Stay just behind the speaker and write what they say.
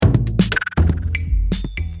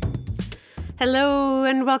Hello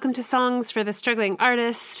and welcome to Songs for the Struggling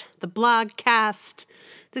Artist, the blogcast.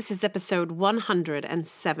 This is episode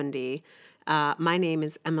 170. My name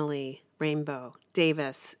is Emily Rainbow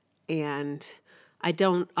Davis, and I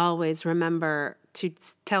don't always remember to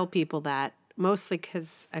tell people that, mostly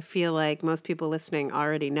because I feel like most people listening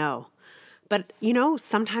already know. But,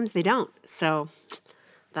 sometimes they don't. So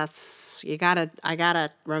I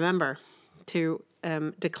gotta remember to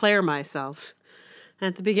declare myself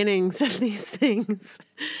at the beginnings of these things.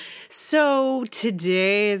 So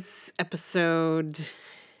today's episode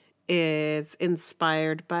is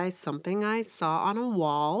inspired by something I saw on a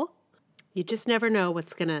wall. You just never know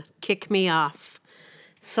what's going to kick me off.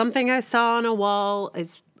 Something I saw on a wall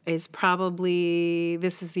is probably,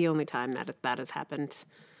 this is the only time that has happened,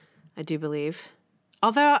 I do believe.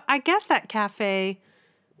 Although I guess that cafe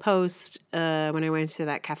post, when I went to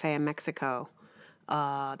that cafe in Mexico,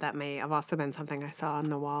 that may have also been something I saw on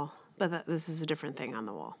the wall, but this is a different thing on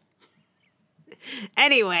the wall.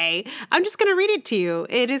 Anyway, I'm just going to read it to you.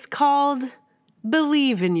 It is called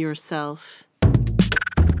Believe in Yourself.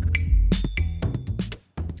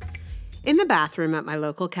 In the bathroom at my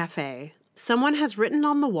local cafe, someone has written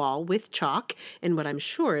on the wall with chalk in what I'm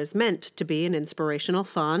sure is meant to be an inspirational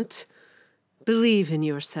font, "Believe in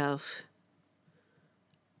yourself."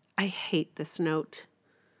 I hate this note.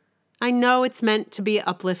 I know it's meant to be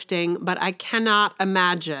uplifting, but I cannot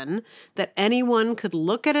imagine that anyone could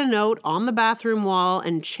look at a note on the bathroom wall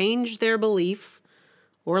and change their belief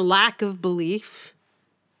or lack of belief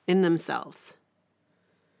in themselves.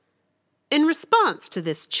 In response to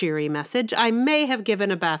this cheery message, I may have given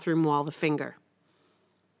a bathroom wall the finger.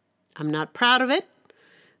 I'm not proud of it,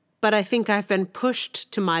 but I think I've been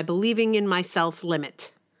pushed to my believing in myself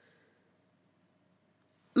limit.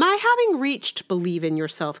 My having reached believe in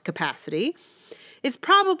yourself capacity is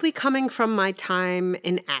probably coming from my time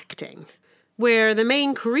in acting, where the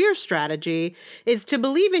main career strategy is to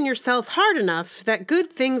believe in yourself hard enough that good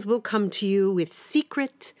things will come to you with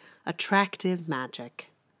secret, attractive magic.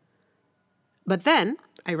 But then,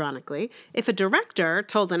 ironically, if a director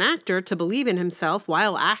told an actor to believe in himself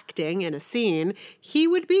while acting in a scene, he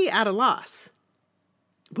would be at a loss.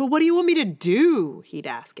 "But what do you want me to do?" he'd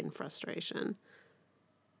ask in frustration.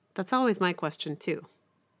 That's always my question, too.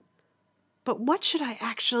 But what should I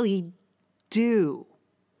actually do?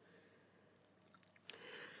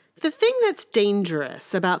 The thing that's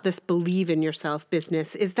dangerous about this believe in yourself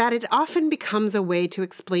business is that it often becomes a way to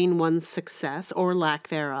explain one's success or lack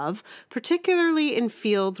thereof, particularly in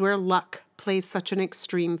fields where luck plays such an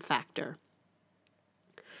extreme factor.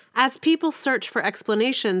 As people search for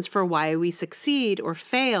explanations for why we succeed or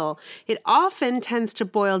fail, it often tends to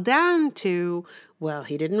boil down to, well,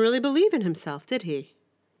 he didn't really believe in himself, did he?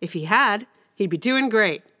 If he had, he'd be doing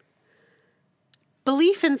great.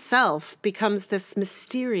 Belief in self becomes this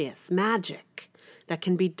mysterious magic that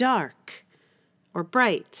can be dark or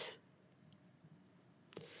bright.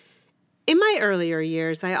 In my earlier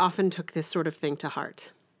years, I often took this sort of thing to heart.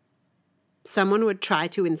 Someone would try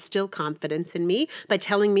to instill confidence in me by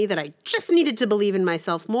telling me that I just needed to believe in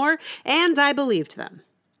myself more, and I believed them.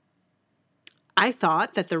 I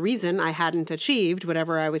thought that the reason I hadn't achieved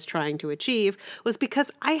whatever I was trying to achieve was because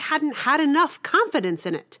I hadn't had enough confidence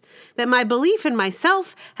in it, that my belief in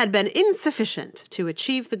myself had been insufficient to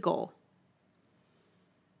achieve the goal.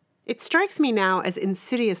 It strikes me now as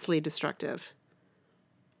insidiously destructive.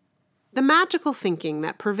 The magical thinking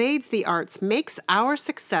that pervades the arts makes our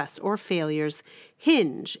success or failures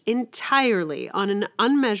hinge entirely on an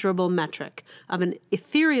unmeasurable metric of an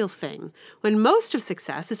ethereal thing, when most of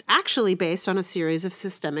success is actually based on a series of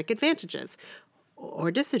systemic advantages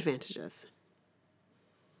or disadvantages.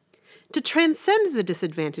 To transcend the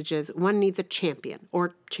disadvantages, one needs a champion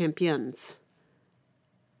or champions.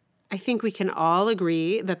 I think we can all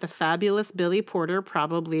agree that the fabulous Billy Porter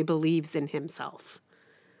probably believes in himself.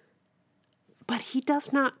 But he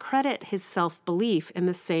does not credit his self-belief in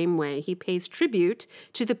the same way he pays tribute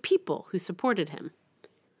to the people who supported him.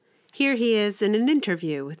 Here he is in an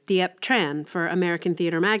interview with Diep Tran for American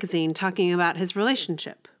Theater Magazine talking about his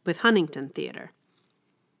relationship with Huntington Theater.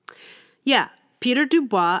 Yeah, Peter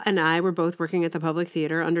Dubois and I were both working at the Public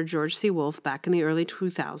Theater under George C. Wolfe back in the early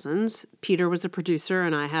 2000s. Peter was a producer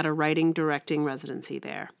and I had a writing-directing residency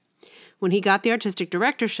there. When he got the artistic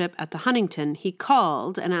directorship at the Huntington, he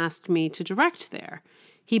called and asked me to direct there.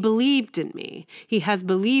 He believed in me. He has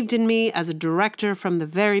believed in me as a director from the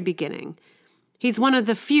very beginning. He's one of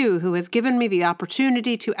the few who has given me the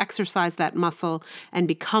opportunity to exercise that muscle and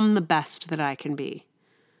become the best that I can be.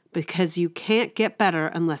 Because you can't get better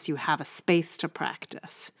unless you have a space to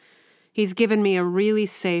practice. He's given me a really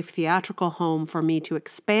safe theatrical home for me to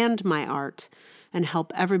expand my art and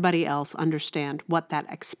help everybody else understand what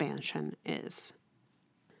that expansion is.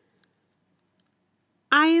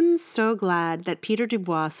 I am so glad that Peter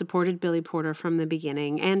Dubois supported Billy Porter from the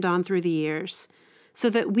beginning and on through the years, so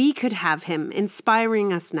that we could have him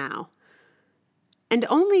inspiring us now. And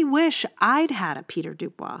only wish I'd had a Peter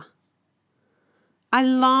Dubois. I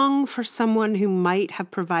long for someone who might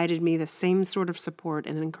have provided me the same sort of support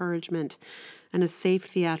and encouragement and a safe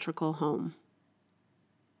theatrical home.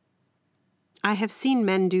 I have seen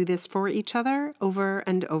men do this for each other over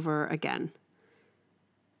and over again.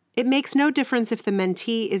 It makes no difference if the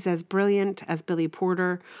mentee is as brilliant as Billy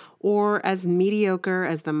Porter or as mediocre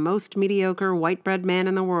as the most mediocre white bread man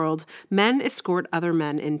in the world. Men escort other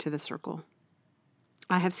men into the circle.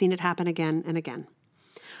 I have seen it happen again and again.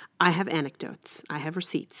 I have anecdotes, I have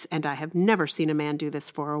receipts, and I have never seen a man do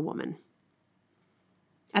this for a woman.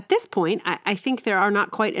 At this point, I think there are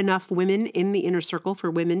not quite enough women in the inner circle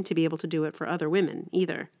for women to be able to do it for other women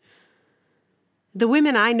either. The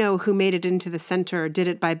women I know who made it into the center did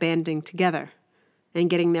it by banding together and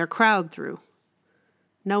getting their crowd through.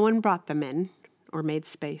 No one brought them in or made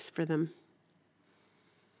space for them.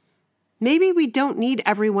 Maybe we don't need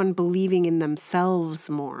everyone believing in themselves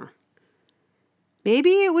more.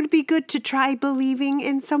 Maybe it would be good to try believing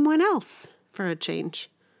in someone else for a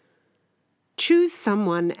change. Choose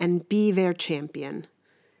someone and be their champion.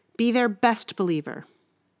 Be their best believer.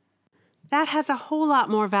 That has a whole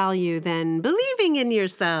lot more value than believing in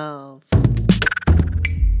yourself.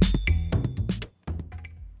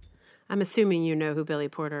 I'm assuming you know who Billy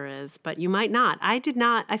Porter is, but you might not. I did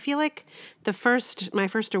not. I feel like my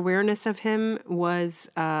first awareness of him was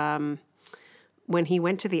when he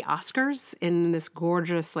went to the Oscars in this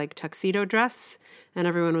gorgeous like tuxedo dress, and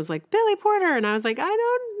everyone was like, Billy Porter, and I was like, I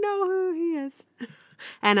don't know who he is.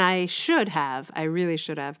 And I really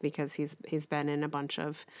should have, because he's been in a bunch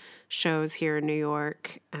of shows here in New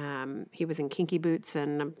York. He was in Kinky Boots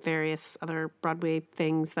and various other Broadway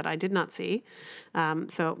things that I did not see.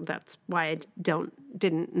 So that's why I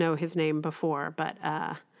didn't know his name before. But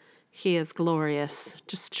he is glorious,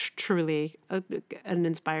 just truly an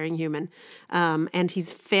inspiring human. And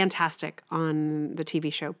he's fantastic on the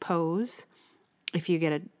TV show Pose. If you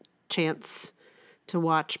get a chance to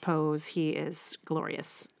watch Pose, he is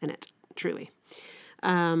glorious in it, truly.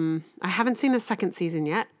 I haven't seen the second season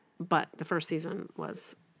yet, but the first season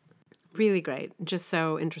was really great. Just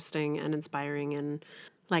so interesting and inspiring and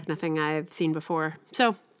like nothing I've seen before.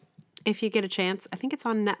 So if you get a chance, I think it's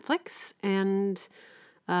on Netflix and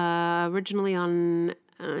originally on,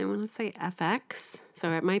 I want to say FX.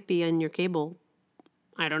 So it might be in your cable.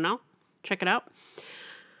 I don't know. Check it out.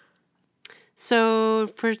 So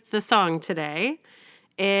for the song today,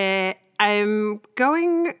 I'm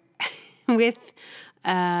going with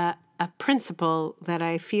a principle that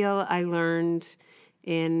I feel I learned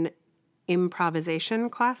in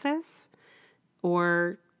improvisation classes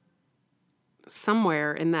or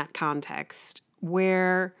somewhere in that context,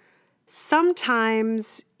 where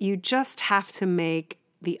sometimes you just have to make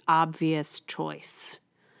the obvious choice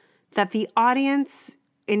that the audience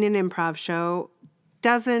in an improv show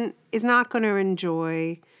is not going to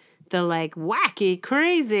enjoy the like wacky,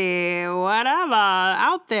 crazy, whatever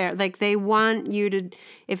out there. Like they want you to,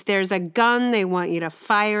 if there's a gun, they want you to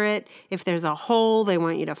fire it. If there's a hole, they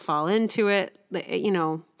want you to fall into it. You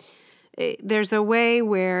know, there's a way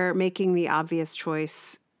where making the obvious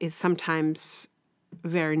choice is sometimes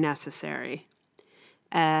very necessary.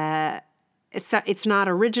 It's not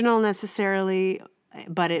original necessarily,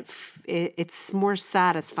 but it's more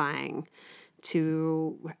satisfying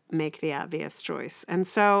to make the obvious choice. And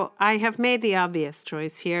so I have made the obvious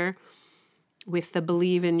choice here with the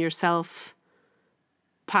Believe in Yourself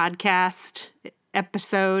podcast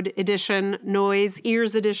episode edition,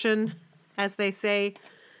 ears edition, as they say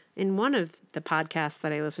in one of the podcasts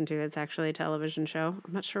that I listen to that's actually a television show.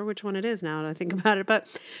 I'm not sure which one it is now that I think about it. But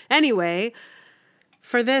anyway,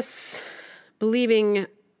 for this Believing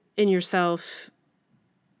in Yourself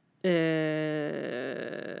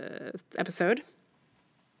episode,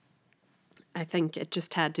 I think it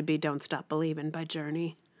just had to be Don't Stop Believin' by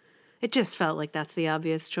Journey. It just felt like that's the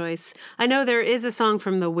obvious choice. I know there is a song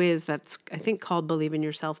from The Wiz that's, I think, called Believe in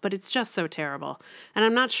Yourself, but it's just so terrible. And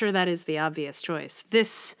I'm not sure that is the obvious choice.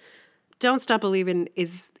 This Don't Stop Believin'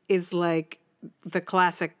 is like the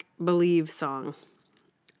classic Believe song.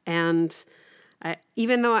 And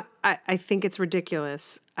even though I think it's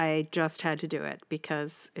ridiculous, I just had to do it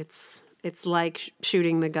because it's like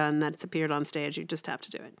shooting the gun that's appeared on stage. You just have to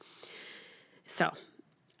do it. So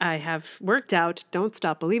I have worked out Don't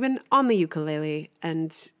Stop Believin' on the ukulele,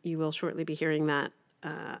 and you will shortly be hearing that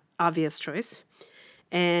obvious choice.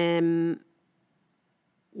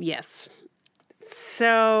 Yes.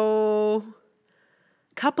 So,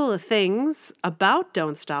 couple of things about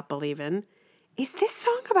Don't Stop Believin'. Is this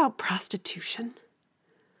song about prostitution?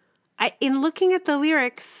 In looking at the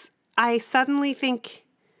lyrics, I suddenly think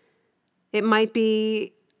it might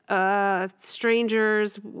be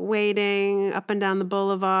strangers waiting up and down the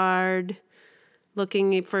boulevard,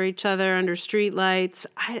 looking for each other under streetlights.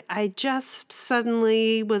 I just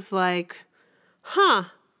suddenly was like, huh,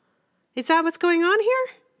 is that what's going on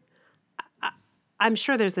here? I'm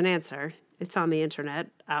sure there's an answer. It's on the internet,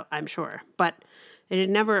 I'm sure. But it had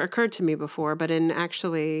never occurred to me before. But in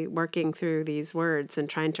actually working through these words and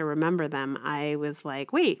trying to remember them, I was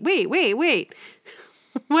like, wait.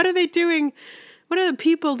 What are they doing? What are the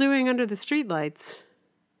people doing under the streetlights?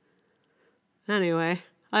 Anyway,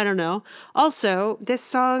 I don't know. Also, this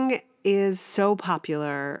song is so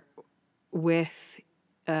popular with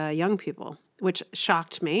young people, which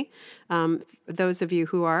shocked me. Those of you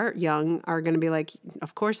who are young are going to be like,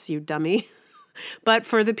 of course, you dummy. But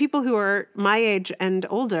for the people who are my age and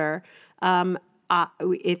older,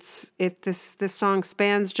 this song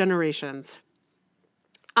spans generations.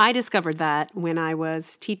 I discovered that when I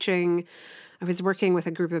was teaching. I was working with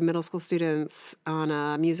a group of middle school students on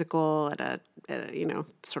a musical at a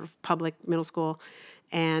sort of public middle school,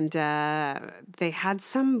 and they had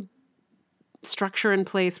some structure in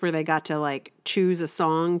place where they got to like choose a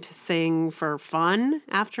song to sing for fun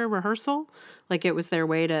after rehearsal. Like it was their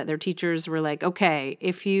way to. Their teachers were like, okay,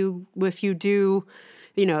 if you do.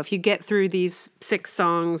 If you get through these 6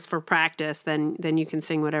 songs for practice, then you can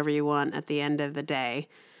sing whatever you want at the end of the day.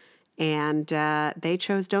 And they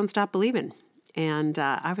chose Don't Stop Believin'. And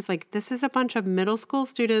I was like, this is a bunch of middle school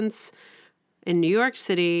students in New York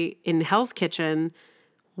City in Hell's Kitchen.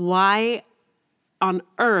 Why on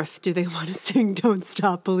earth do they want to sing Don't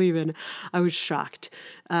Stop Believin'? I was shocked.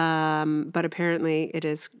 But apparently it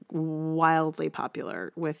is wildly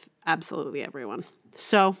popular with absolutely everyone.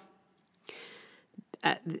 So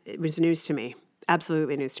it was news to me.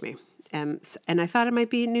 Absolutely news to me. And I thought it might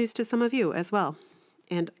be news to some of you as well.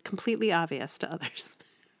 And completely obvious to others.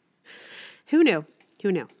 Who knew?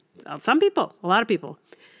 Some people, a lot of people.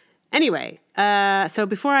 Anyway, so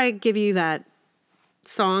before I give you that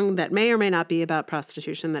song that may or may not be about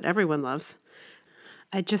prostitution that everyone loves,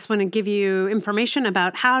 I just want to give you information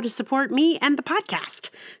about how to support me and the podcast.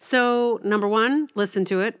 So number 1, listen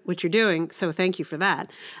to it, which you're doing. So thank you for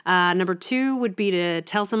that. Number 2 would be to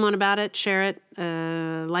tell someone about it, share it,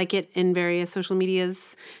 like it in various social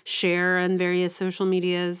medias, share in various social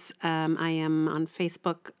medias. I am on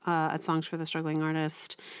Facebook at Songs for the Struggling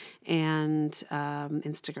Artist, and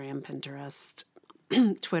Instagram, Pinterest,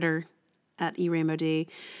 Twitter, at eRainbowD.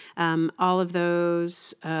 All of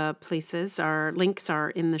those places links are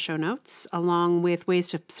in the show notes, along with ways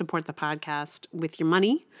to support the podcast with your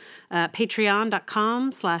money.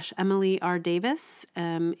 Patreon.com/Emily R. Davis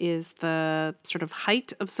is the sort of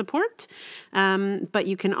height of support. But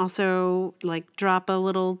you can also drop a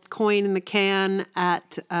little coin in the can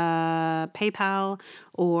at PayPal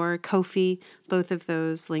or Ko-fi. Both of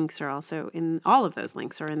those links are also all of those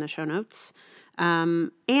links are in the show notes.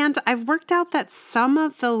 And I've worked out that some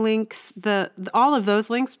of the links, all of those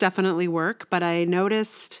links definitely work, but I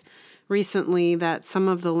noticed recently that some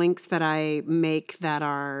of the links that I make that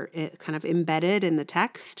are kind of embedded in the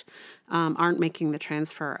text aren't making the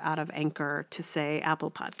transfer out of Anchor to, say, Apple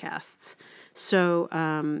Podcasts. So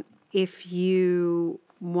if you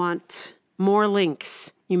want more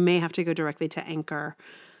links, you may have to go directly to Anchor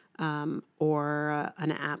or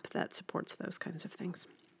an app that supports those kinds of things.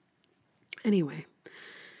 Anyway,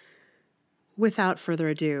 without further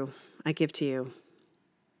ado, I give to you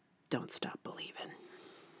Don't Stop Believin'.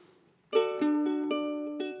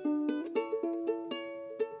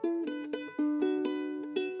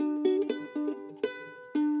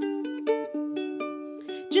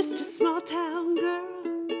 Just a small town girl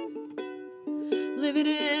living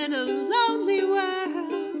in a lonely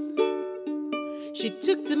world. She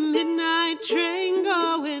took the midnight train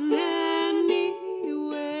going anywhere.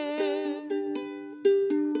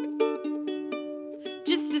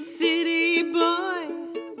 Just a city boy,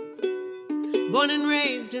 born and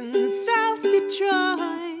raised in South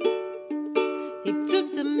Detroit. He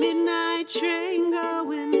took the midnight train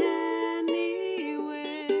going